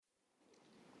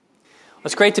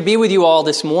It's great to be with you all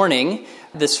this morning.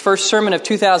 This first sermon of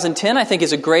 2010, I think,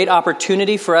 is a great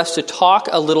opportunity for us to talk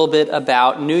a little bit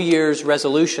about New Year's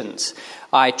resolutions.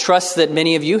 I trust that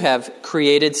many of you have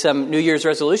created some New Year's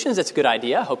resolutions. That's a good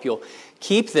idea. I hope you'll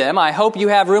keep them. I hope you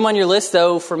have room on your list,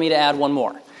 though, for me to add one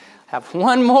more. I have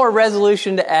one more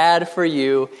resolution to add for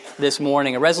you this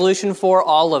morning, a resolution for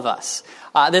all of us.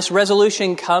 This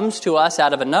resolution comes to us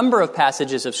out of a number of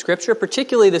passages of Scripture.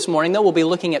 Particularly this morning, though, we'll be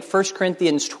looking at 1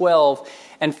 Corinthians 12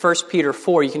 and 1 Peter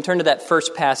 4. You can turn to that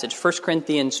first passage. 1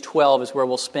 Corinthians 12 is where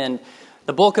we'll spend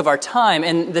the bulk of our time.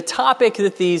 And the topic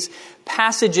that these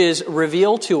passages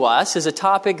reveal to us is a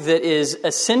topic that is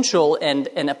essential and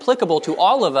applicable to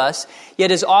all of us,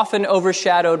 yet is often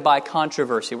overshadowed by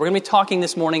controversy. We're going to be talking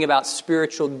this morning about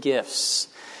spiritual gifts.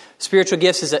 Spiritual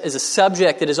gifts is a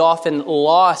subject that is often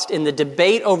lost in the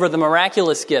debate over the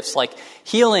miraculous gifts like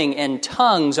healing and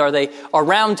tongues. Are they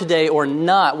around today or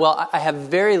not? Well, I have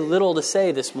very little to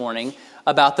say this morning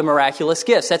about the miraculous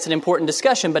gifts. That's an important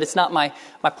discussion, but it's not my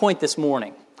point this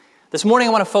morning. This morning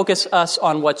I want to focus us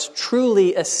on what's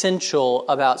truly essential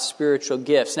about spiritual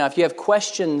gifts. Now, if you have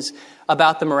questions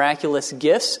about the miraculous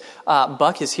gifts,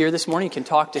 Buck is here this morning. You can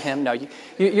talk to him. No,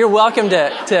 you're welcome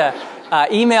to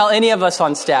email any of us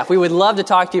on staff. We would love to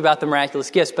talk to you about the miraculous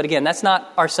gifts, but again, that's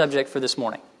not our subject for this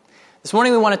morning. This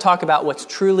morning we want to talk about what's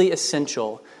truly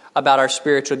essential about our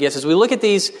spiritual gifts. As we look at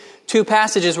these two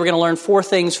passages, we're going to learn four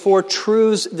things, four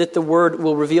truths that the Word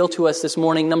will reveal to us this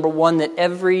morning. Number one, that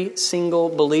every single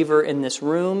believer in this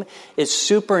room is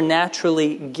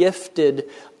supernaturally gifted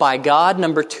by God.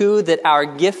 Number two, that our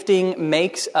gifting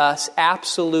makes us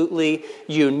absolutely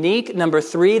unique. Number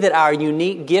three, that our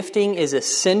unique gifting is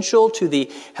essential to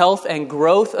the health and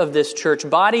growth of this church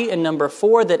body. And number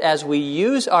four, that as we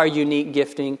use our unique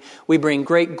gifting, we bring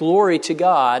great glory to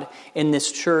God in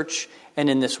this church and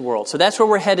in this world. So that's where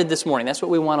we're headed this morning. That's what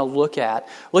we want to look at.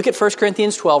 Look at 1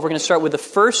 Corinthians 12. We're going to start with the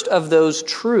first of those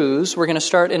truths. We're going to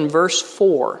start in verse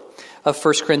 4 of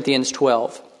 1 Corinthians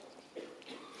 12.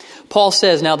 Paul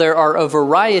says, "Now there are a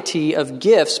variety of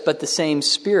gifts, but the same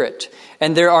Spirit.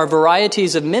 And there are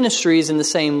varieties of ministries in the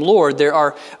same Lord. There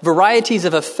are varieties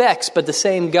of effects, but the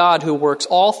same God who works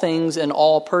all things in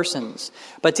all persons.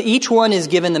 But to each one is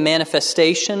given the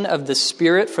manifestation of the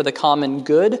Spirit for the common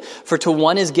good. For to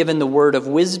one is given the word of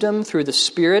wisdom through the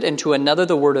Spirit, and to another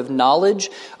the word of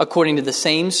knowledge according to the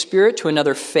same Spirit, to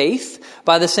another faith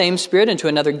by the same Spirit, and to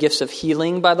another gifts of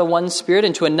healing by the one Spirit,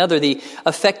 and to another the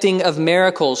effecting of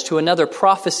miracles, to another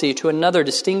prophecy, to another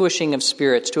distinguishing of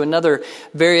spirits, to another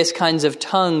various kinds of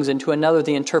tongues, and to another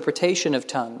the interpretation of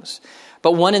tongues.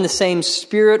 But one and the same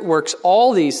Spirit works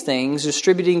all these things,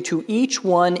 distributing to each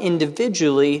one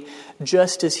individually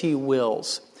just as He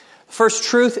wills." First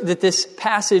truth that this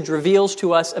passage reveals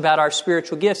to us about our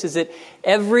spiritual gifts is that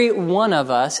every one of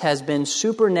us has been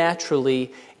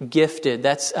supernaturally gifted.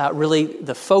 That's really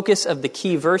the focus of the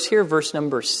key verse here, verse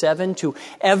number 7, to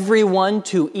everyone,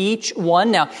 to each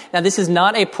one. Now this is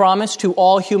not a promise to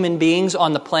all human beings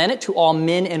on the planet, to all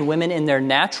men and women in their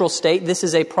natural state. This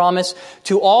is a promise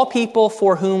to all people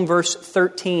for whom verse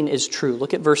 13 is true.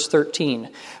 Look at verse 13.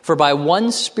 "For by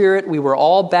one Spirit we were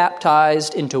all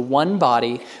baptized into one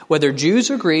body, whether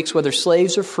Jews or Greeks, whether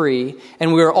slaves or free,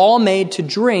 and we were all made to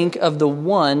drink of the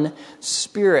one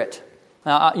Spirit."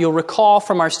 Now, you'll recall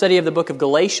from our study of the book of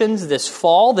Galatians this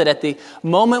fall that at the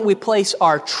moment we place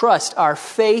our trust, our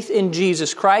faith in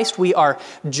Jesus Christ, we are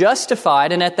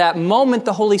justified, and at that moment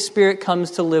the Holy Spirit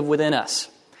comes to live within us.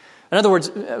 In other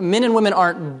words, men and women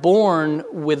aren't born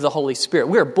with the Holy Spirit.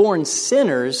 We are born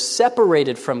sinners,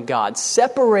 separated from God,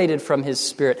 separated from His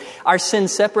Spirit. Our sin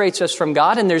separates us from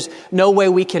God, and there's no way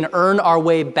we can earn our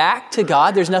way back to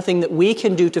God. There's nothing that we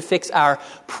can do to fix our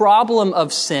problem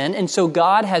of sin. And so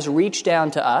God has reached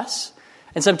down to us,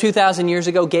 and some 2,000 years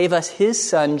ago gave us His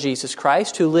Son, Jesus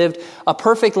Christ, who lived a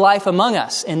perfect life among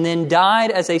us, and then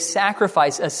died as a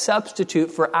sacrifice, a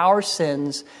substitute for our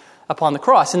sins upon the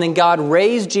cross. And then God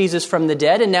raised Jesus from the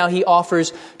dead, and now He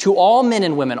offers to all men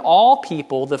and women, all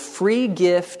people, the free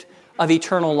gift of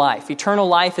eternal life. Eternal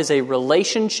life is a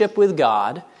relationship with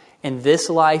God in this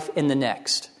life and the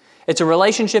next. It's a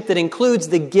relationship that includes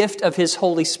the gift of His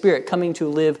Holy Spirit coming to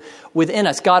live within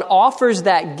us. God offers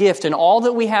that gift, and all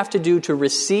that we have to do to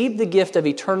receive the gift of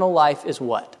eternal life is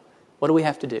what? What do we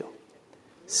have to do?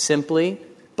 Simply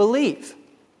believe.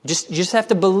 You just have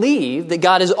to believe that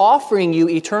God is offering you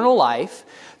eternal life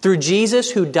through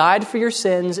Jesus, who died for your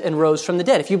sins and rose from the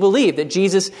dead. If you believe that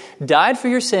Jesus died for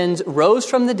your sins, rose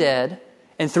from the dead,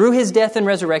 and through His death and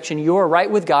resurrection you are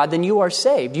right with God, then you are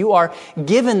saved. You are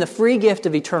given the free gift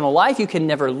of eternal life. You can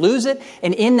never lose it.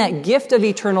 And in that gift of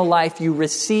eternal life, you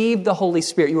receive the Holy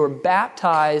Spirit. You are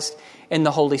baptized in the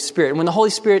Holy Spirit. And when the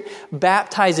Holy Spirit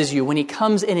baptizes you, when He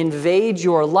comes and invades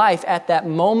your life at that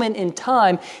moment in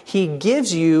time, He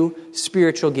gives you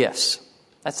spiritual gifts.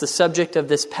 That's the subject of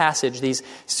this passage, these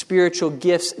spiritual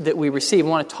gifts that we receive. I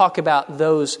want to talk about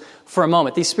those for a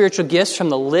moment. These spiritual gifts from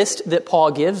the list that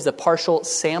Paul gives, the partial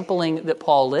sampling that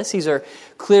Paul lists, these are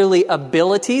clearly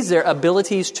abilities. They're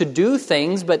abilities to do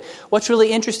things, but what's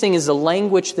really interesting is the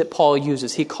language that Paul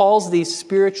uses. He calls these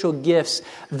spiritual gifts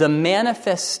the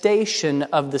manifestation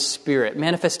of the Spirit.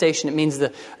 Manifestation, it means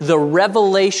the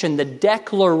revelation, the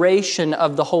declaration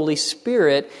of the Holy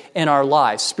Spirit in our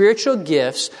lives. Spiritual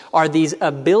gifts are these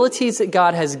abilities that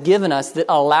God has given us that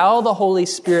allow the Holy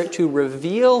Spirit to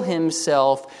reveal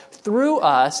Himself through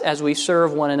us as we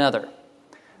serve one another.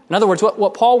 In other words,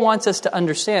 what Paul wants us to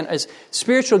understand is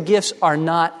spiritual gifts are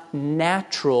not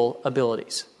natural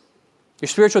abilities. Your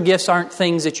spiritual gifts aren't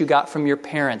things that you got from your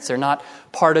parents. They're not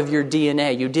part of your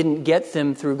DNA. You didn't get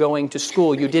them through going to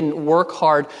school. You didn't work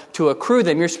hard to accrue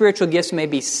them. Your spiritual gifts may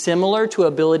be similar to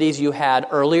abilities you had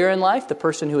earlier in life. The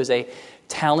person who is a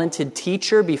talented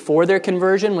teacher before their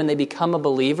conversion, when they become a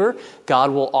believer,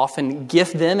 God will often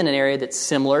gift them in an area that's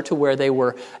similar to where they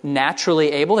were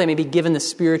naturally able. They may be given the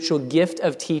spiritual gift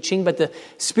of teaching, but the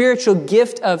spiritual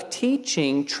gift of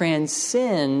teaching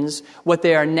transcends what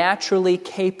they are naturally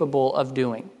capable of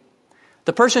doing.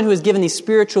 The person who is given the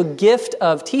spiritual gift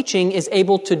of teaching is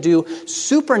able to do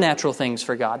supernatural things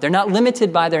for God. They're not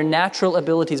limited by their natural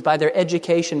abilities, by their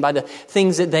education, by the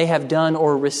things that they have done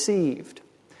or received.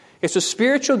 Okay, so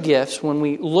spiritual gifts, when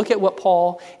we look at what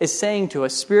Paul is saying to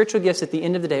us, spiritual gifts at the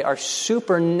end of the day are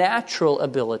supernatural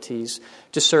abilities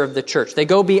to serve the church. They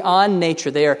go beyond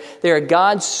nature. They are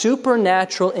God's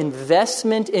supernatural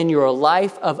investment in your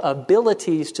life of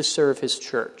abilities to serve His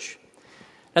church.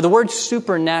 Now, the word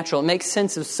supernatural makes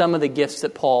sense of some of the gifts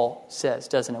that Paul says,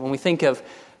 doesn't it? When we think of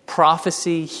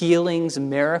prophecy, healings,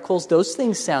 miracles, those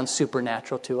things sound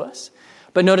supernatural to us.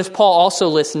 But notice Paul also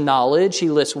lists knowledge, he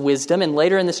lists wisdom, and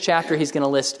later in this chapter he's going to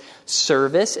list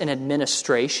service and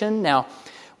administration. Now,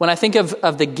 when I think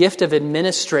of the gift of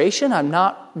administration, I'm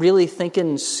not really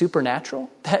thinking supernatural.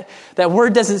 That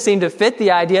word doesn't seem to fit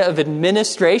the idea of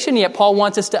administration, yet Paul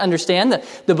wants us to understand that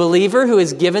the believer who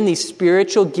is given the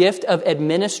spiritual gift of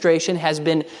administration has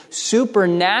been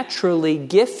supernaturally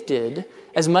gifted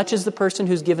as much as the person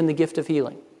who's given the gift of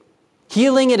healing.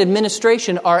 Healing and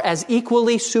administration are as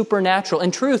equally supernatural.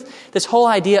 In truth, this whole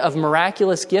idea of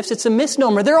miraculous gifts, it's a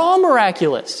misnomer. They're all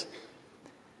miraculous.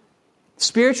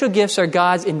 Spiritual gifts are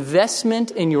God's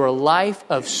investment in your life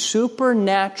of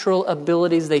supernatural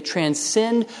abilities. They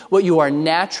transcend what you are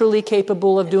naturally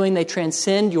capable of doing. They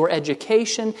transcend your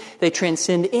education. They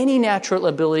transcend any natural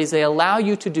abilities. They allow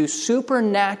you to do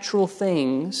supernatural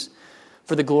things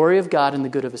for the glory of God and the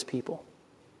good of His people.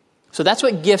 So that's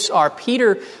what gifts are.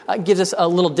 Peter gives us a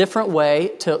little different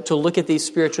way to look at these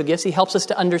spiritual gifts. He helps us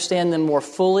to understand them more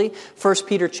fully. 1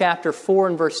 Peter chapter 4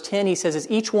 and verse 10, he says, as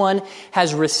each one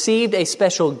has received a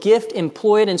special gift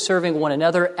employed in serving one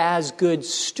another as good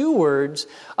stewards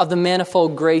of the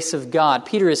manifold grace of God.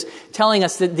 Peter is telling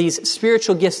us that these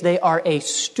spiritual gifts, they are a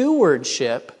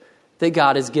stewardship that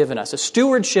God has given us. A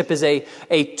stewardship is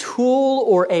a tool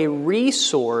or a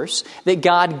resource that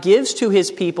God gives to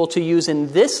His people to use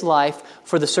in this life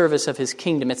for the service of His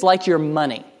kingdom. It's like your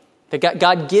money. That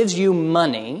God gives you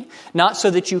money, not so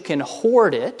that you can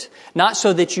hoard it, not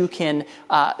so that you can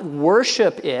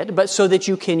worship it, but so that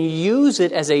you can use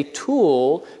it as a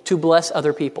tool to bless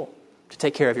other people, to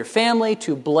take care of your family,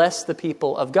 to bless the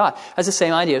people of God. That's the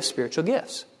same idea of spiritual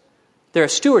gifts. They're a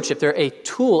stewardship. They're a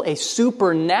tool, a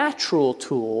supernatural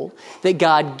tool that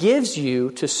God gives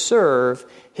you to serve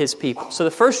His people. So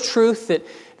the first truth that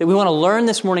we want to learn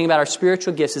this morning about our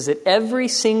spiritual gifts is that every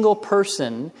single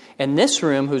person in this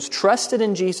room who's trusted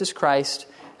in Jesus Christ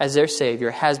as their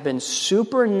Savior has been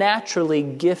supernaturally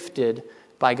gifted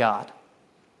by God.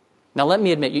 Now let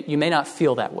me admit, you may not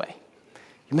feel that way.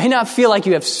 You may not feel like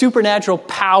you have supernatural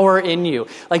power in you,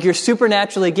 like you're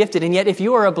supernaturally gifted, and yet if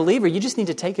you are a believer, you just need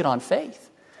to take it on faith.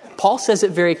 Paul says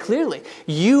it very clearly.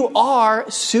 You are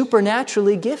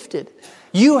supernaturally gifted.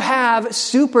 You have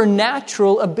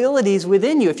supernatural abilities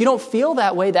within you. If you don't feel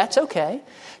that way, that's okay.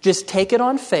 Just take it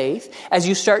on faith. As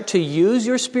you start to use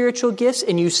your spiritual gifts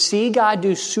and you see God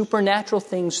do supernatural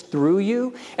things through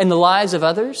you and the lives of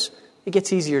others, it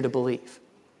gets easier to believe.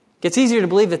 It's easier to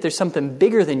believe that there's something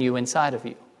bigger than you inside of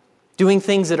you, doing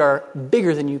things that are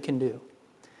bigger than you can do.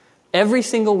 Every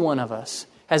single one of us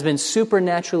has been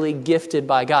supernaturally gifted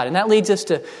by God. And that leads us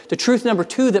to truth number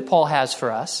 2 that Paul has for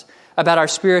us about our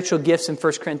spiritual gifts in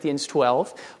 1 Corinthians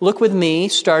 12. Look with me,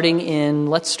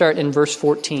 let's start in verse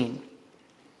 14.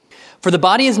 For the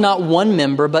body is not one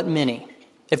member, but many.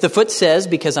 If the foot says,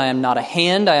 because I am not a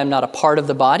hand, I am not a part of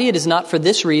the body, it is not for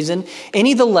this reason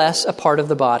any the less a part of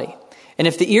the body. And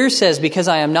if the ear says, because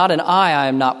I am not an eye, I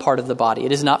am not part of the body,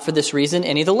 it is not for this reason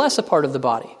any the less a part of the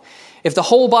body. If the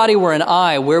whole body were an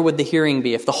eye, where would the hearing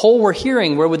be? If the whole were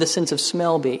hearing, where would the sense of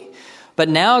smell be? But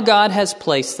now God has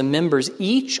placed the members,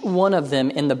 each one of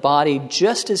them, in the body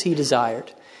just as he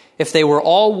desired. If they were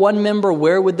all one member,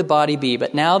 where would the body be?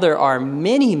 But now there are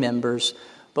many members,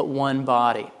 but one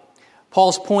body.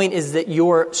 Paul's point is that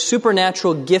your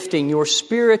supernatural gifting, your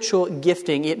spiritual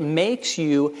gifting, it makes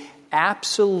you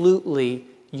absolutely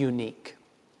unique.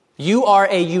 You are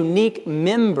a unique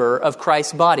member of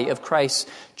Christ's body, of Christ's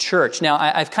church. Now,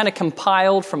 I've kind of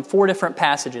compiled from 4 different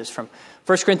passages, from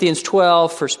 1 Corinthians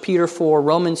 12, 1 Peter 4,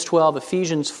 Romans 12,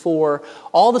 Ephesians 4,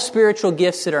 all the spiritual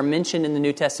gifts that are mentioned in the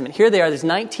New Testament. Here they are. There's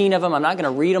 19 of them. I'm not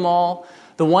going to read them all.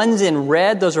 The ones in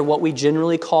red, those are what we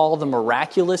generally call the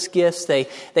miraculous gifts. They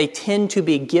tend to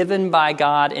be given by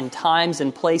God in times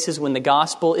and places when the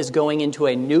gospel is going into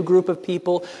a new group of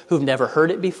people who've never heard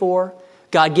it before.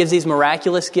 God gives these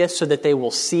miraculous gifts so that they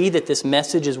will see that this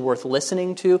message is worth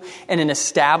listening to. In an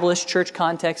established church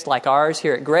context like ours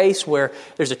here at Grace, where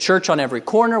there's a church on every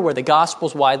corner, where the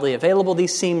gospel's widely available,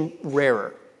 these seem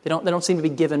rarer. They don't seem to be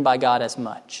given by God as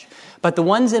much. But the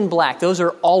ones in black, those are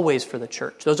always for the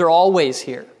church. Those are always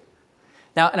here.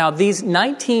 Now these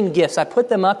 19 gifts, I put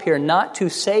them up here not to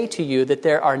say to you that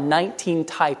there are 19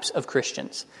 types of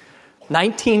Christians.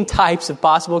 19 types of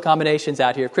possible combinations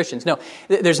out here of Christians. No,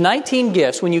 there's 19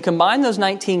 gifts. When you combine those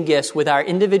 19 gifts with our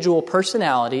individual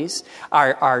personalities,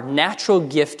 our natural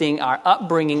gifting, our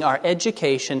upbringing, our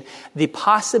education, the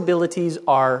possibilities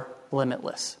are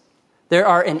limitless. There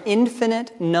are an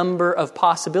infinite number of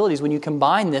possibilities when you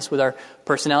combine this with our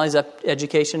personalities,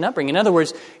 education, and upbringing. In other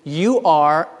words, you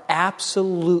are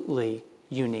absolutely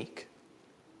unique.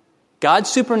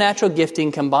 God's supernatural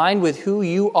gifting combined with who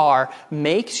you are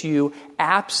makes you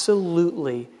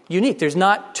absolutely unique. There's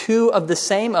not 2 of the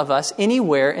same of us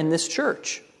anywhere in this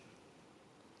church.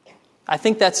 I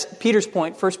think that's Peter's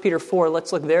point, 1 Peter 4.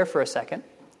 Let's look there for a second.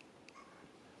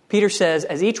 Peter says,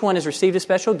 as each one has received a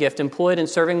special gift, employed in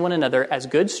serving one another as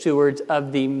good stewards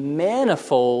of the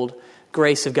manifold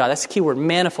grace of God. That's the key word,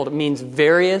 manifold. It means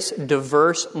various,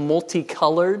 diverse,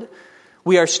 multicolored.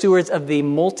 We are stewards of the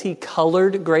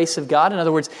multicolored grace of God. In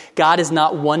other words, God is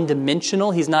not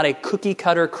one-dimensional. He's not a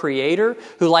cookie-cutter creator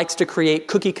who likes to create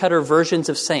cookie-cutter versions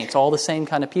of saints, all the same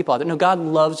kind of people. No, God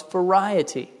loves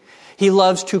variety. He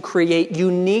loves to create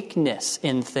uniqueness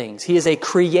in things. He is a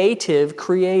creative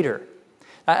creator.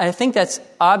 I think that's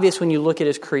obvious when you look at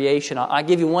his creation. I'll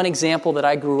give you one example that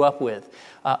I grew up with.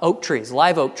 Oak trees,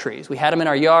 live oak trees. We had them in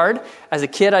our yard. As a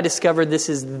kid, I discovered this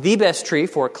is the best tree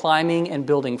for climbing and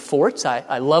building forts.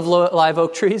 I love live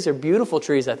oak trees. They're beautiful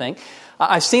trees, I think.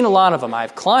 I've seen a lot of them.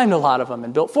 I've climbed a lot of them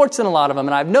and built forts in a lot of them.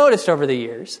 And I've noticed over the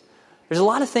years, there's a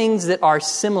lot of things that are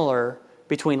similar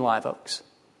between live oaks.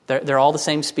 They're all the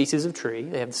same species of tree.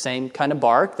 They have the same kind of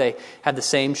bark. They have the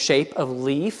same shape of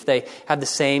leaf. They have the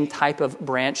same type of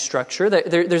branch structure.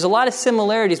 There's a lot of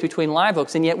similarities between live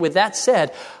oaks. And yet, with that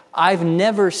said, I've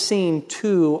never seen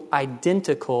 2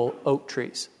 identical oak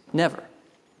trees. Never.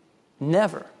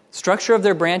 Structure of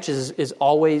their branches is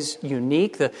always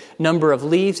unique. The number of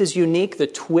leaves is unique. The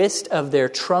twist of their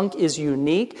trunk is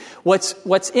unique.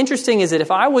 What's interesting is that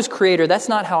if I was creator, that's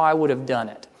not how I would have done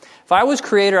it. If I was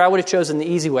creator, I would have chosen the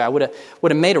easy way. I would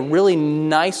have made a really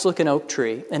nice looking oak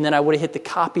tree, and then I would have hit the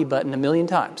copy button 1,000,000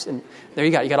 times. And there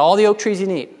you go. You got all the oak trees you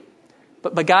need.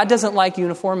 But God doesn't like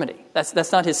uniformity.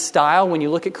 That's not his style. When you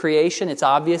look at creation, it's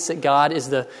obvious that God is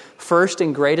the first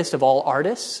and greatest of all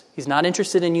artists. He's not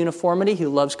interested in uniformity. He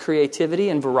loves creativity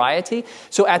and variety.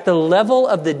 So at the level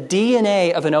of the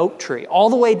DNA of an oak tree, all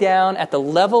the way down at the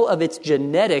level of its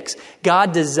genetics,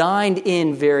 God designed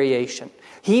in variation.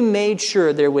 He made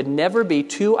sure there would never be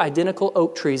 2 identical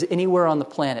oak trees anywhere on the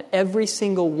planet. Every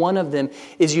single one of them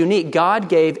is unique. God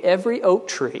gave every oak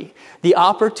tree the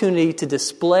opportunity to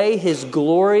display his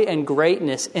glory and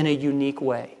greatness in a unique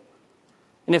way.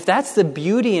 And if that's the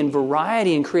beauty and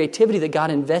variety and creativity that God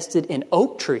invested in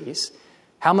oak trees,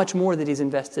 how much more that he's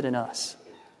invested in us?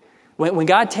 When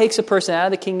God takes a person out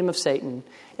of the kingdom of Satan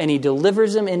and he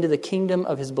delivers them into the kingdom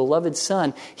of his beloved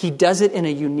Son, he does it in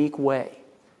a unique way.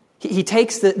 He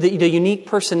takes the unique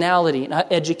personality and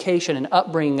education and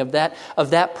upbringing of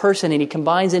that person, and he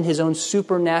combines in his own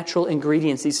supernatural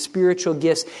ingredients, these spiritual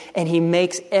gifts, and he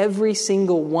makes every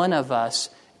single one of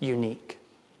us unique.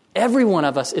 Every one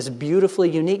of us is beautifully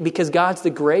unique because God's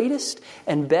the greatest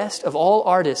and best of all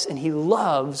artists, and he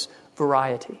loves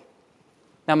variety.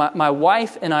 Now, my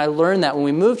wife and I learned that when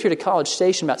we moved here to College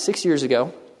Station about 6 years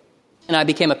ago, and I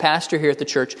became a pastor here at the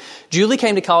church. Julie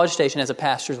came to College Station as a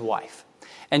pastor's wife.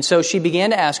 And so she began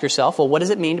to ask herself, well, what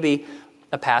does it mean to be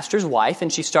a pastor's wife?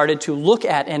 And she started to look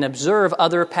at and observe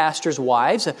other pastors'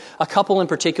 wives, a couple in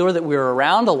particular that we were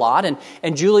around a lot.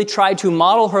 And Julie tried to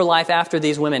model her life after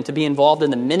these women, to be involved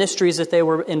in the ministries that they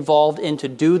were involved in, to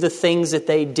do the things that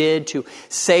they did, to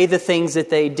say the things that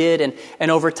they did.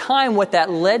 And over time, what that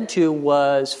led to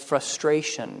was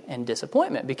frustration and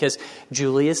disappointment, because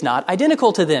Julie is not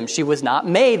identical to them. She was not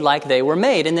made like they were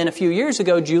made. And then a few years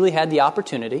ago, Julie had the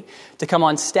opportunity to come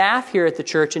on staff here at the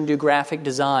church and do graphic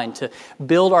design, to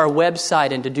build our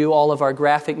website and to do all of our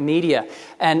graphic media.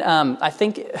 And I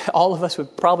think all of us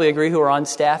would probably agree who are on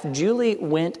staff, Julie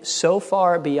went so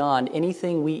far beyond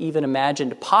anything we even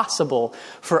imagined possible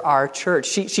for our church.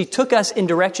 She took us in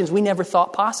directions we never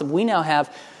thought possible. We now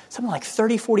have something like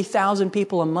 40,000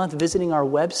 people a month visiting our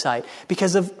website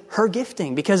because of her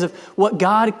gifting, because of what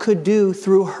God could do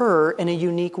through her in a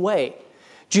unique way.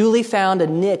 Julie found a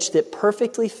niche that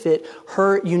perfectly fit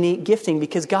her unique gifting,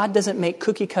 because God doesn't make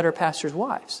cookie-cutter pastors'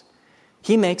 wives.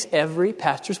 He makes every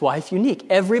pastor's wife unique.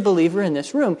 Every believer in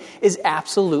this room is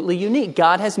absolutely unique.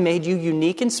 God has made you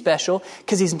unique and special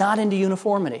because He's not into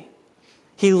uniformity.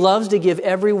 He loves to give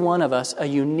every one of us a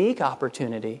unique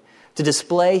opportunity to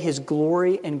display His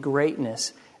glory and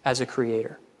greatness as a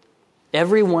creator.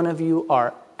 Every one of you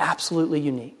are absolutely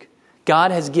unique.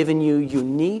 God has given you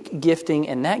unique gifting,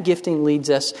 and that gifting leads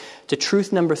us to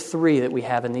truth number 3 that we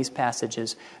have in these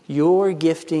passages. Your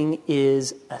gifting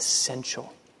is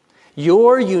essential.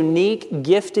 Your unique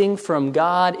gifting from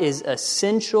God is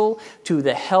essential to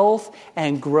the health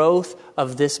and growth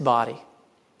of this body.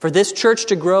 For this church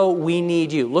to grow, we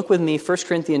need you. Look with me, 1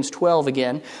 Corinthians 12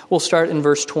 again. We'll start in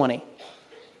verse 20.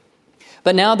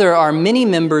 But now there are many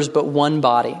members but one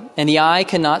body, and the eye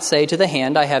cannot say to the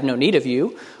hand, I have no need of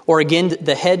you, or again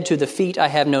the head to the feet, I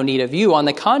have no need of you. On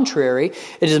the contrary,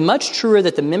 it is much truer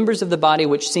that the members of the body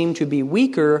which seem to be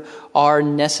weaker are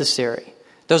necessary.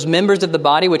 Those members of the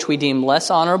body which we deem less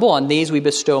honorable, on these we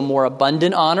bestow more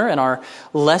abundant honor, and our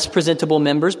less presentable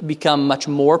members become much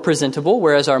more presentable,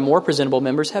 whereas our more presentable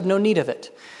members have no need of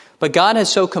it. But God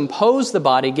has so composed the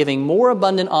body, giving more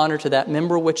abundant honor to that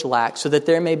member which lacks, so that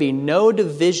there may be no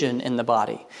division in the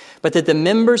body, but that the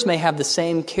members may have the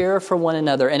same care for one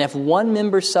another. And if one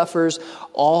member suffers,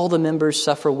 all the members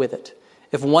suffer with it.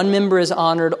 If one member is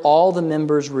honored, all the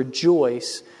members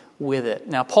rejoice with it.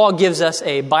 Now, Paul gives us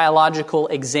a biological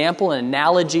example, an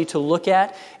analogy to look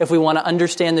at. If we want to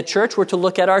understand the church, we're to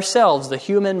look at ourselves, the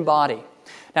human body.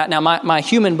 Now, my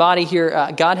human body here,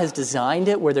 God has designed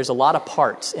it where there's a lot of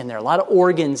parts in there, a lot of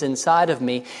organs inside of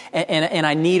me, and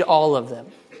I need all of them.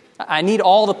 I need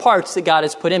all the parts that God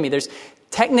has put in me. There's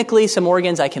technically some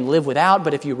organs I can live without,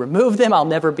 but if you remove them, I'll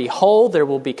never be whole. There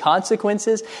will be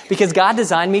consequences, because God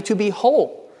designed me to be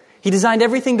whole. He designed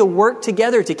everything to work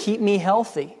together to keep me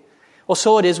healthy. Well,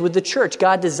 so it is with the church.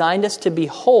 God designed us to be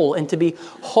whole, and to be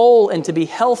whole and to be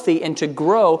healthy and to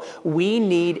grow. We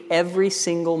need every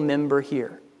single member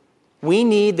here. We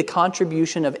need the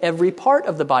contribution of every part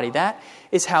of the body. That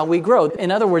is how we grow.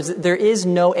 In other words, there is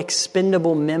no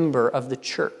expendable member of the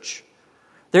church.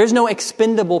 There is no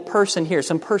expendable person here,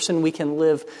 some person we can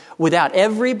live without.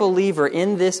 Every believer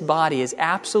in this body is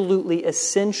absolutely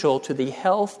essential to the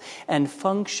health and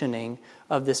functioning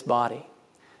of this body.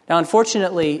 Now,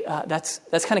 unfortunately, that's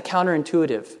kind of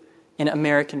counterintuitive in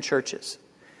American churches.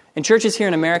 In churches here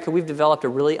in America, we've developed a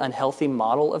really unhealthy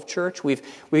model of church. We've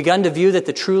begun to view that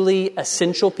the truly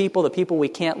essential people, the people we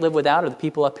can't live without, are the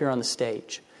people up here on the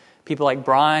stage. People like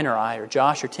Brian or I or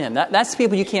Josh or Tim. That's the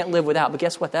people you can't live without. But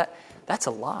guess what? That's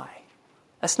a lie.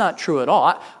 That's not true at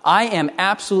all. I am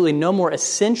absolutely no more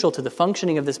essential to the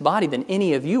functioning of this body than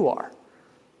any of you are.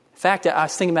 In fact, I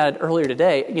was thinking about it earlier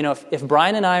today. You know, if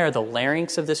Brian and I are the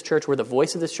larynx of this church, we're the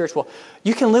voice of this church, well,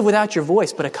 you can live without your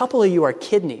voice, but a couple of you are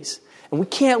kidneys. And we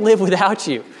can't live without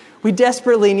you. We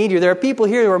desperately need you. There are people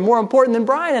here who are more important than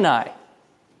Brian and I.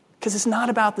 Because it's not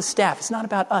about the staff. It's not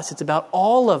about us. It's about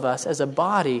all of us as a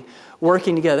body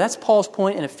working together. That's Paul's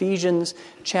point in Ephesians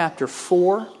chapter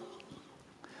 4.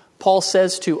 Paul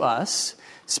says to us,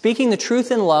 speaking the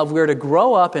truth in love, we are to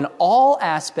grow up in all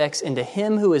aspects into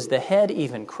Him who is the head,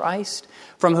 even Christ,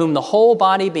 from whom the whole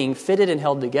body being fitted and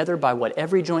held together by what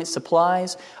every joint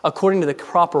supplies, according to the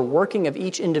proper working of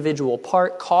each individual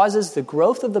part, causes the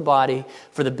growth of the body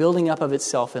for the building up of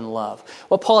itself in love.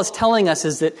 What Paul is telling us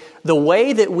is that the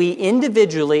way that we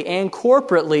individually and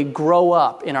corporately grow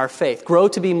up in our faith, grow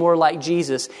to be more like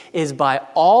Jesus, is by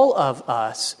all of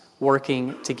us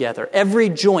working together. Every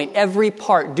joint, every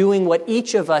part doing what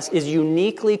each of us is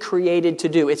uniquely created to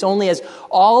do. It's only as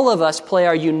all of us play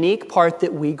our unique part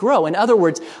that we grow. In other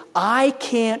words, I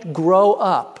can't grow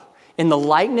up in the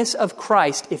likeness of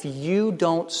Christ if you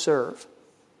don't serve.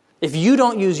 If you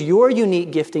don't use your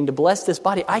unique gifting to bless this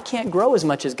body, I can't grow as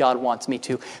much as God wants me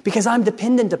to because I'm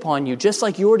dependent upon you, just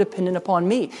like you're dependent upon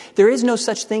me. There is no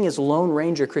such thing as Lone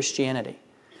Ranger Christianity,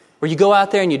 where you go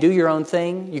out there and you do your own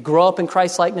thing, you grow up in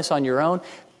Christ's likeness on your own.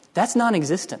 That's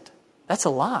non-existent. That's a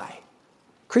lie.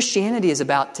 Christianity is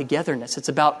about togetherness. It's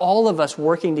about all of us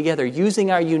working together,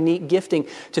 using our unique gifting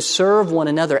to serve one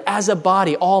another as a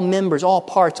body, all members, all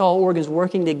parts, all organs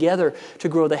working together to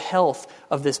grow the health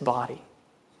of this body.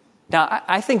 Now,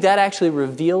 I think that actually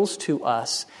reveals to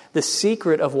us the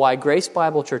secret of why Grace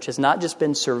Bible Church has not just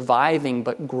been surviving,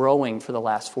 but growing for the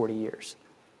last 40 years.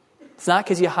 It's not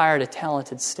because you hired a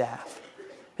talented staff.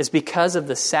 It's because of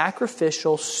the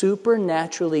sacrificial,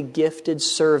 supernaturally gifted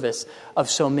service of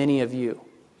so many of you.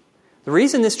 The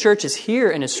reason this church is here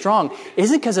and is strong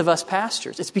isn't because of us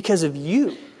pastors. It's because of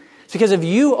you. It's because of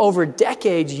you over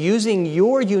decades using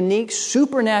your unique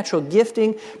supernatural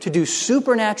gifting to do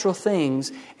supernatural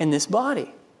things in this body.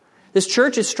 This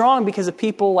church is strong because of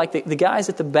people like the guys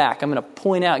at the back. I'm going to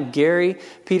point out Gary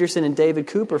Peterson and David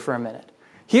Cooper for a minute.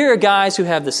 Here are guys who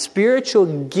have the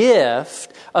spiritual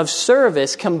gift of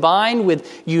service combined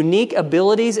with unique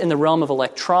abilities in the realm of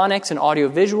electronics and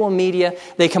audiovisual media.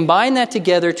 They combine that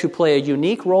together to play a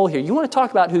unique role here. You want to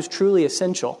talk about who's truly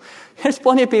essential. There's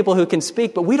plenty of people who can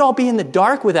speak, but we'd all be in the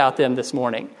dark without them this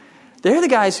morning. They're the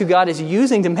guys who God is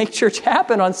using to make church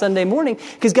happen on Sunday morning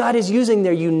because God is using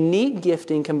their unique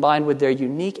gifting combined with their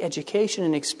unique education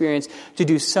and experience to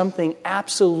do something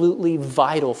absolutely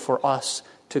vital for us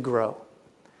to grow.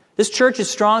 This church is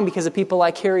strong because of people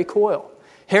like Harry Coyle.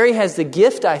 Harry has the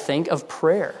gift, I think, of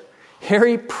prayer.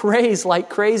 Harry prays like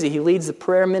crazy. He leads the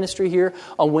prayer ministry here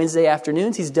on Wednesday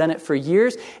afternoons. He's done it for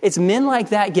years. It's men like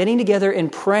that getting together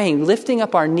and praying, lifting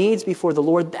up our needs before the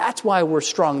Lord. That's why we're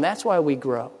strong. That's why we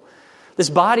grow. This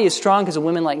body is strong because of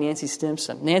women like Nancy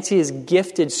Stimson. Nancy is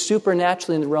gifted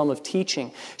supernaturally in the realm of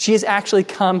teaching. She has actually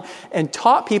come and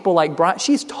taught people like Brian.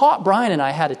 She's taught Brian and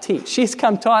I how to teach. She's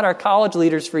come taught our college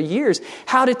leaders for years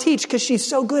how to teach because she's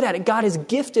so good at it. God has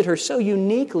gifted her so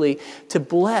uniquely to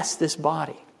bless this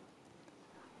body.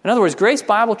 In other words, Grace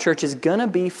Bible Church is going to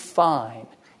be fine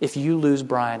if you lose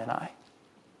Brian and I.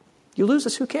 You lose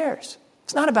us, who cares?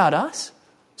 It's not about us.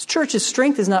 This church's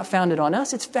strength is not founded on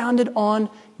us. It's founded on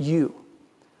you.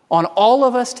 On all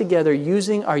of us together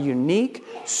using our unique,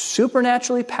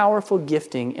 supernaturally powerful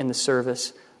gifting in the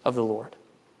service of the Lord.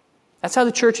 That's how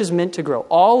the church is meant to grow.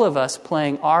 All of us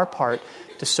playing our part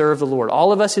to serve the Lord.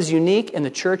 All of us is unique, and the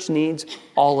church needs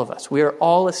all of us. We are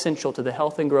all essential to the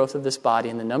health and growth of this body.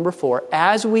 And the number 4,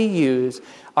 as we use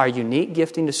our unique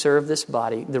gifting to serve this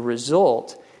body, the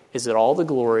result is that all the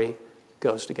glory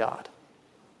goes to God.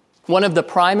 One of the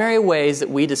primary ways that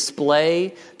we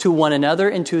display to one another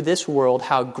and to this world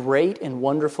how great and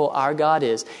wonderful our God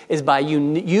is by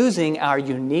using our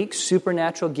unique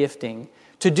supernatural gifting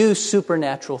to do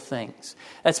supernatural things.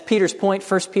 That's Peter's point,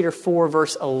 1 Peter 4,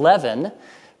 verse 11.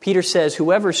 Peter says,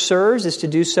 "Whoever serves is to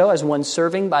do so as one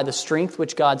serving by the strength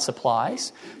which God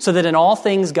supplies, so that in all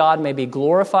things God may be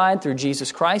glorified through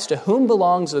Jesus Christ, to whom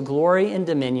belongs the glory and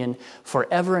dominion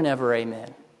forever and ever.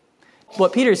 Amen."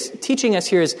 What Peter's teaching us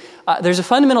here is there's a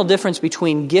fundamental difference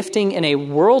between gifting in a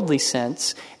worldly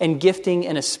sense and gifting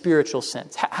in a spiritual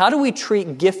sense. How do we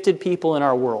treat gifted people in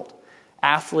our world?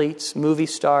 Athletes, movie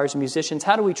stars, musicians,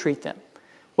 how do we treat them?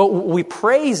 Well, we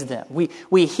praise them.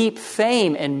 We heap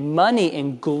fame and money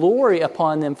and glory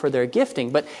upon them for their gifting.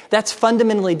 But that's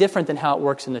fundamentally different than how it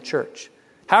works in the church.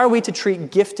 How are we to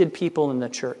treat gifted people in the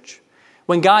church?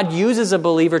 When God uses a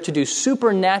believer to do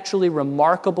supernaturally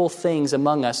remarkable things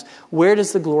among us, where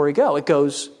does the glory go? It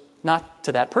goes not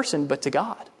to that person, but to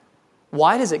God.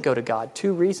 Why does it go to God?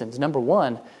 2 reasons. Number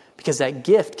 1, because that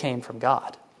gift came from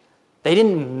God. They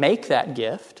didn't make that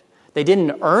gift. They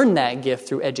didn't earn that gift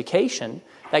through education.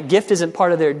 That gift isn't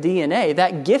part of their DNA.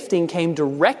 That gifting came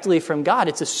directly from God.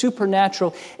 It's a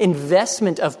supernatural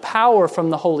investment of power from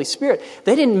the Holy Spirit.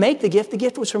 They didn't make the gift. The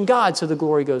gift was from God, so the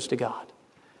glory goes to God.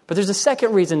 But there's a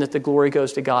second reason that the glory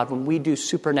goes to God when we do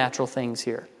supernatural things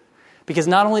here. Because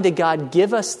not only did God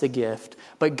give us the gift,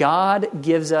 but God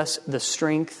gives us the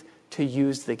strength to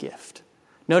use the gift.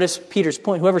 Notice Peter's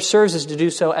point. Whoever serves is to do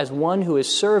so as one who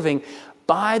is serving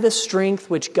by the strength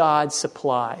which God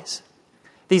supplies.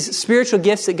 These spiritual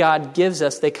gifts that God gives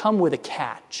us, they come with a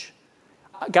catch.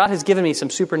 God has given me some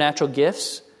supernatural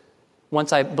gifts.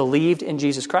 Once I believed in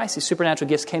Jesus Christ, these supernatural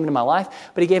gifts came into my life,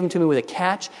 but He gave them to me with a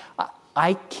catch.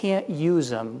 I can't use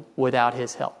them without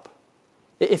His help.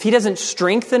 If He doesn't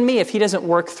strengthen me, if He doesn't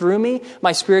work through me,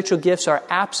 my spiritual gifts are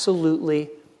absolutely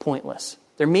pointless.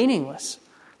 They're meaningless.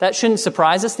 That shouldn't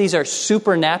surprise us. These are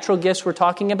supernatural gifts we're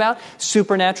talking about.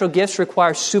 Supernatural gifts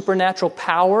require supernatural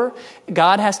power.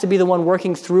 God has to be the one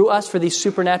working through us for these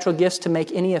supernatural gifts to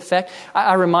make any effect.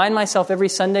 I remind myself every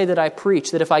Sunday that I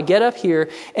preach that if I get up here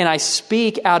and I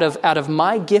speak out of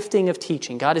my gifting of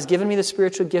teaching, God has given me the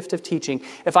spiritual gift of teaching.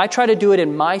 If I try to do it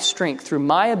in my strength, through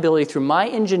my ability, through my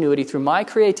ingenuity, through my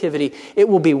creativity, it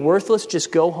will be worthless.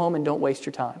 Just go home and don't waste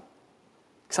your time.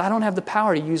 Because I don't have the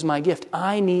power to use my gift.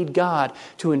 I need God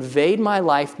to invade my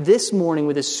life this morning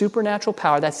with His supernatural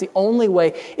power. That's the only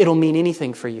way it'll mean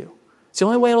anything for you. It's the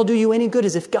only way it'll do you any good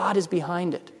is if God is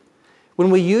behind it.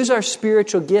 When we use our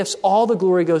spiritual gifts, all the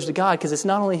glory goes to God because it's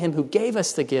not only Him who gave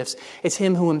us the gifts, it's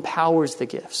Him who empowers the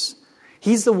gifts.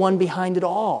 He's the one behind it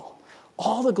all.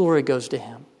 All the glory goes to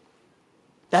Him.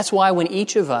 That's why when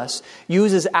each of us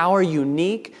uses our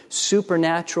unique,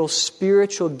 supernatural,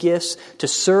 spiritual gifts to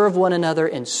serve one another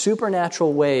in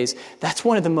supernatural ways, that's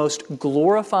one of the most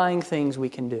glorifying things we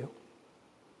can do.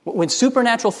 When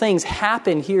supernatural things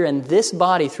happen here in this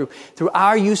body through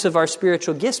our use of our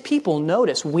spiritual gifts, people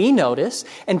notice, we notice,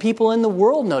 and people in the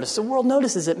world notice. The world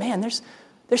notices that, man, there's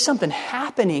something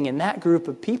happening in that group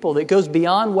of people that goes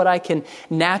beyond what I can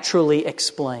naturally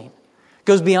explain.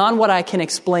 Goes beyond what I can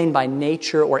explain by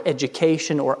nature or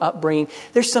education or upbringing.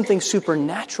 There's something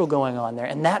supernatural going on there,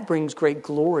 and that brings great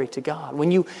glory to God. When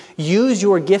you use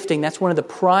your gifting, that's one of the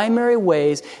primary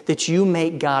ways that you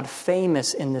make God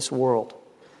famous in this world.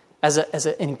 As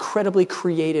an incredibly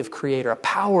creative creator, a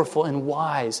powerful and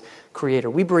wise creator.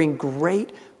 We bring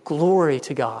great glory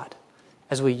to God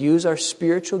as we use our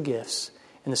spiritual gifts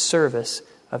in the service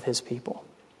of His people.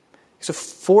 So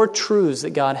 4 truths that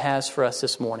God has for us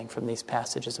this morning from these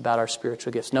passages about our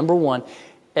spiritual gifts. Number 1,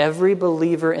 every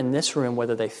believer in this room,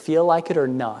 whether they feel like it or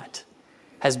not,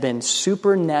 has been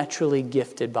supernaturally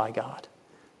gifted by God.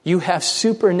 You have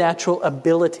supernatural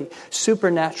ability,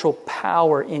 supernatural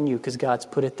power in you because God's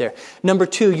put it there. Number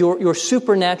 2, your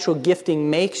supernatural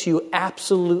gifting makes you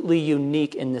absolutely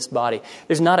unique in this body.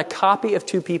 There's not a copy of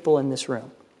 2 people in this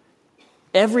room.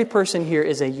 Every person here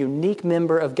is a unique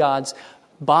member of God's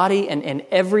body, and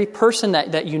every person,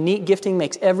 that unique gifting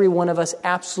makes every one of us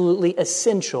absolutely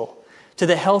essential to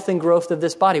the health and growth of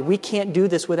this body. We can't do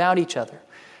this without each other.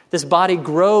 This body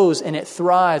grows and it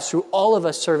thrives through all of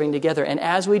us serving together. And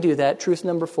as we do that, truth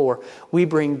number 4, we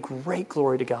bring great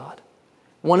glory to God.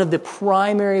 One of the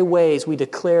primary ways we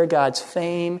declare God's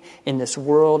fame in this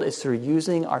world is through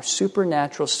using our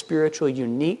supernatural, spiritual,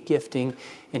 unique gifting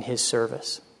in His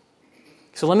service.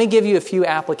 So let me give you a few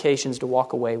applications to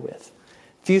walk away with.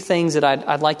 A few things that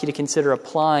I'd like you to consider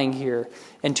applying here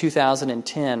in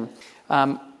 2010.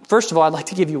 First of all, I'd like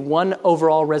to give you one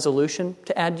overall resolution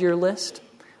to add to your list.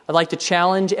 I'd like to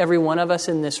challenge every one of us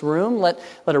in this room. Let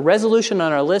a resolution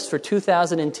on our list for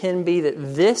 2010 be that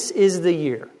this is the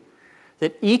year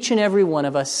that each and every one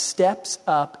of us steps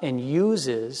up and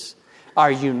uses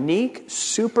our unique,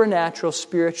 supernatural,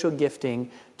 spiritual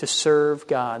gifting to serve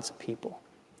God's people.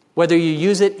 Whether you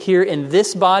use it here in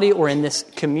this body or in this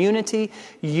community,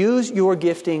 use your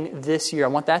gifting this year. I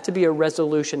want that to be a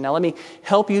resolution. Now let me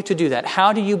help you to do that.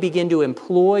 How do you begin to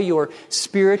employ your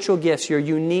spiritual gifts, your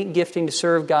unique gifting to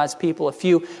serve God's people? A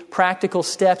few practical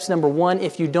steps. Number 1,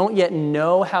 if you don't yet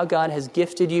know how God has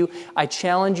gifted you, I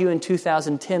challenge you in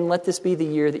 2010, let this be the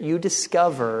year that you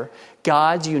discover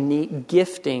God's unique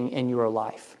gifting in your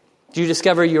life. Do you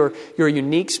discover your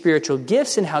unique spiritual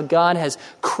gifts and how God has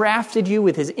crafted you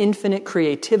with His infinite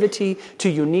creativity to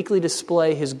uniquely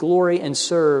display His glory and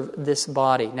serve this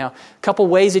body? Now, a couple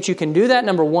ways that you can do that.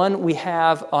 Number 1, we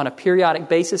have on a periodic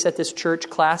basis at this church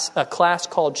a class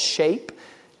called SHAPE.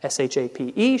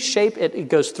 S-H-A-P-E, SHAPE. It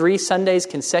goes 3 Sundays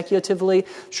consecutively.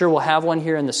 Sure, we'll have one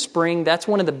here in the spring. That's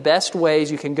one of the best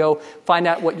ways you can go find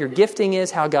out what your gifting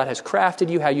is, how God has crafted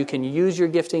you, how you can use your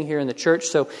gifting here in the church.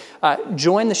 So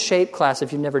join the SHAPE class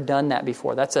if you've never done that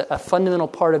before. That's a fundamental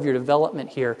part of your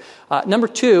development here. Number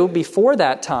 2, before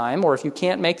that time, or if you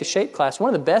can't make the SHAPE class,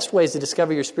 one of the best ways to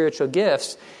discover your spiritual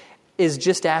gifts is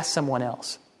just ask someone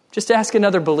else. Just ask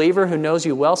another believer who knows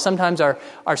you well. Sometimes our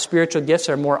spiritual gifts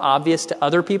are more obvious to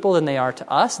other people than they are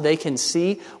to us. They can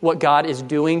see what God is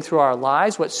doing through our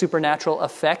lives, what supernatural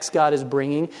effects God is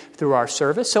bringing through our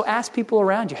service. So ask people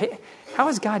around you, hey, how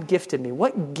has God gifted me?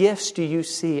 What gifts do you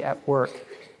see at work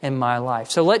in my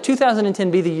life? So let 2010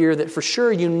 be the year that for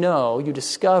sure you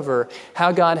discover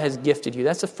how God has gifted you.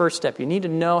 That's the first step. You need to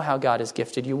know how God has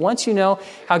gifted you. Once you know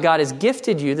how God has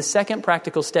gifted you, the second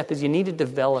practical step is you need to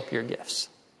develop your gifts.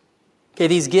 Okay,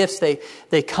 these gifts,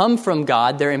 they come from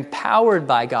God, they're empowered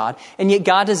by God, and yet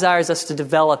God desires us to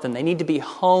develop them. They need to be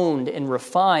honed and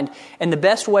refined. And the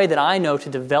best way that I know to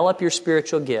develop your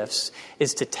spiritual gifts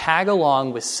is to tag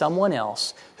along with someone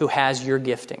else who has your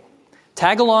gifting.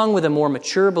 Tag along with a more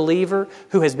mature believer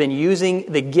who has been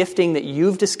using the gifting that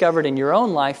you've discovered in your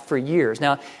own life for years.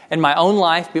 Now, in my own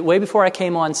life, way before I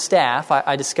came on staff,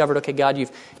 I discovered, okay, God,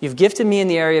 you've gifted me in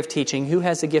the area of teaching. Who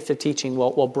has the gift of teaching?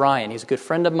 Well, Brian. He's a good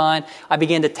friend of mine. I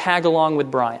began to tag along with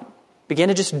Brian. Began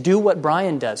to just do what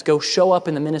Brian does. Go show up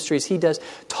in the ministries he does.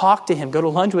 Talk to him. Go to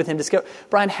lunch with him. Discover,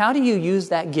 Brian, how do you use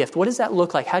that gift? What does that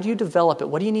look like? How do you develop it?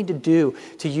 What do you need to do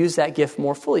to use that gift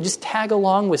more fully? Just tag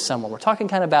along with someone. We're talking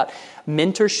kind of about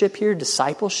mentorship here,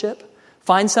 discipleship.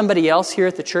 Find somebody else here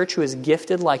at the church who is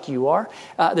gifted like you are.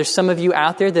 There's some of you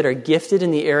out there that are gifted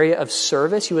in the area of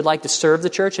service. You would like to serve the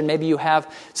church, and maybe you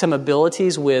have some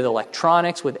abilities with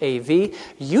electronics, with AV.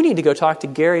 You need to go talk to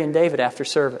Gary and David after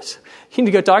service. You need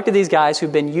to go talk to these guys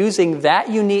who've been using that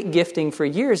unique gifting for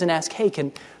years and ask, hey,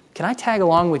 can I tag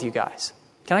along with you guys?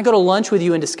 Can I go to lunch with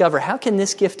you and discover how can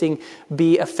this gifting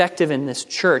be effective in this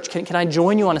church? Can I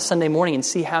join you on a Sunday morning and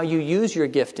see how you use your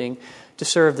gifting to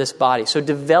serve this body? So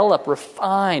develop,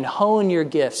 refine, hone your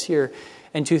gifts here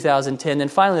in 2010. Then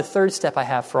finally, the third step I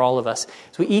have for all of us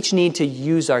is we each need to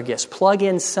use our gifts. Plug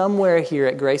in somewhere here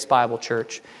at Grace Bible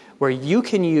Church where you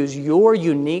can use your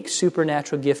unique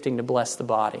supernatural gifting to bless the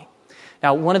body.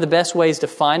 Now, one of the best ways to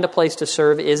find a place to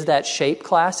serve is that SHAPE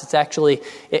class. It's actually,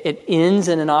 it ends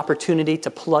in an opportunity to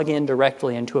plug in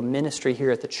directly into a ministry here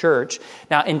at the church.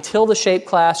 Now, until the SHAPE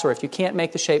class, or if you can't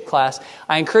make the SHAPE class,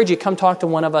 I encourage you to come talk to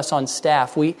one of us on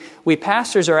staff. We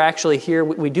pastors are actually here.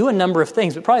 We do a number of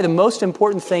things, but probably the most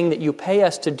important thing that you pay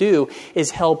us to do is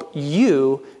help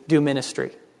you do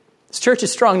ministry. This church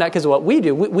is strong not because of what we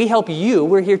do. We help you.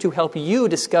 We're here to help you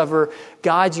discover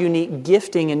God's unique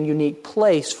gifting and unique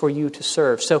place for you to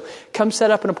serve. So come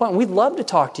set up an appointment. We'd love to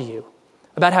talk to you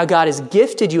about how God has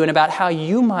gifted you and about how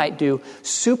you might do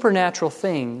supernatural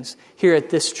things here at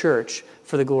this church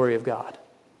for the glory of God.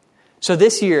 So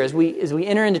this year, as we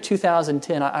enter into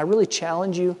 2010, I really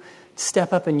challenge you to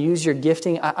step up and use your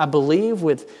gifting. I believe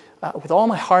with all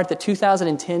my heart that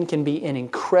 2010 can be an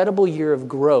incredible year of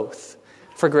growth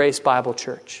for Grace Bible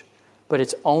Church. But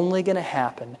it's only going to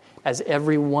happen as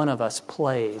every one of us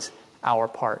plays our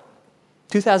part.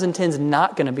 2010 is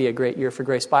not going to be a great year for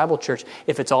Grace Bible Church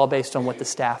if it's all based on what the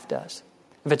staff does.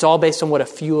 If it's all based on what a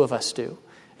few of us do.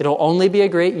 It'll only be a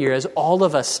great year as all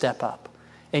of us step up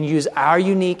and use our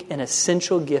unique and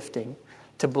essential gifting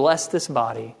to bless this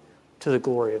body to the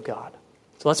glory of God.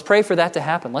 So let's pray for that to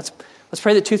happen. Let's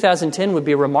pray that 2010 would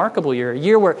be a remarkable year, a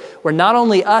year where not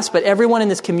only us, but everyone in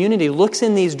this community looks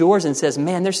in these doors and says,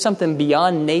 man, there's something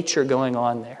beyond nature going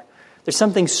on there. There's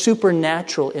something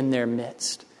supernatural in their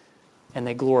midst, and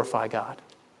they glorify God.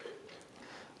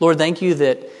 Lord, thank you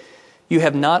that you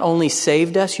have not only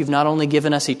saved us, you've not only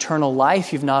given us eternal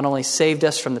life, you've not only saved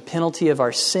us from the penalty of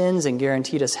our sins and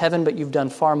guaranteed us heaven, but you've done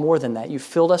far more than that. You've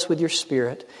filled us with your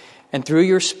Spirit, and through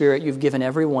your Spirit, you've given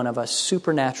every one of us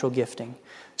supernatural gifting,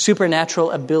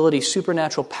 supernatural ability,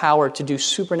 supernatural power to do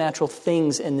supernatural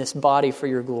things in this body for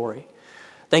your glory.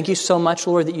 Thank you so much,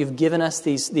 Lord, that you've given us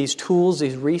these tools,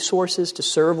 these resources to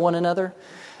serve one another.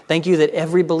 Thank you that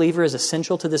every believer is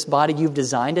essential to this body. You've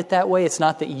designed it that way. It's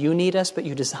not that you need us, but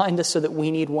you designed us so that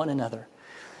we need one another.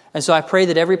 And so I pray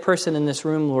that every person in this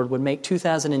room, Lord, would make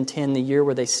 2010 the year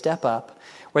where they step up,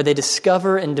 where they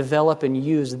discover and develop and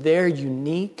use their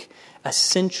unique,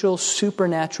 essential,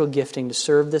 supernatural gifting to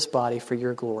serve this body for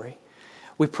your glory.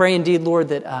 We pray indeed, Lord,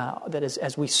 that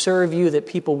as we serve you, that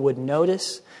people would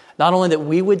notice, not only that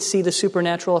we would see the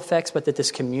supernatural effects, but that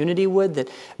this community would, that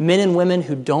men and women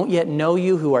who don't yet know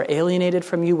you, who are alienated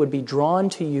from you, would be drawn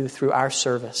to you through our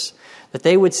service, that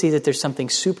they would see that there's something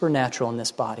supernatural in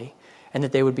this body, and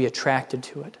that they would be attracted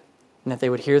to it, and that they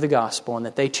would hear the gospel, and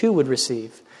that they too would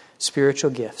receive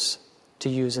spiritual gifts to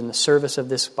use in the service of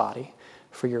this body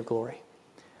for your glory.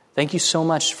 Thank you so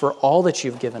much for all that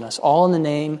you've given us, all in the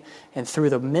name and through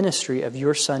the ministry of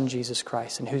your Son, Jesus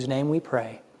Christ, in whose name we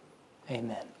pray.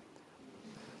 Amen.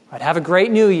 All right, have a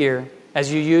great new year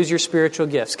as you use your spiritual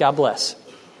gifts. God bless.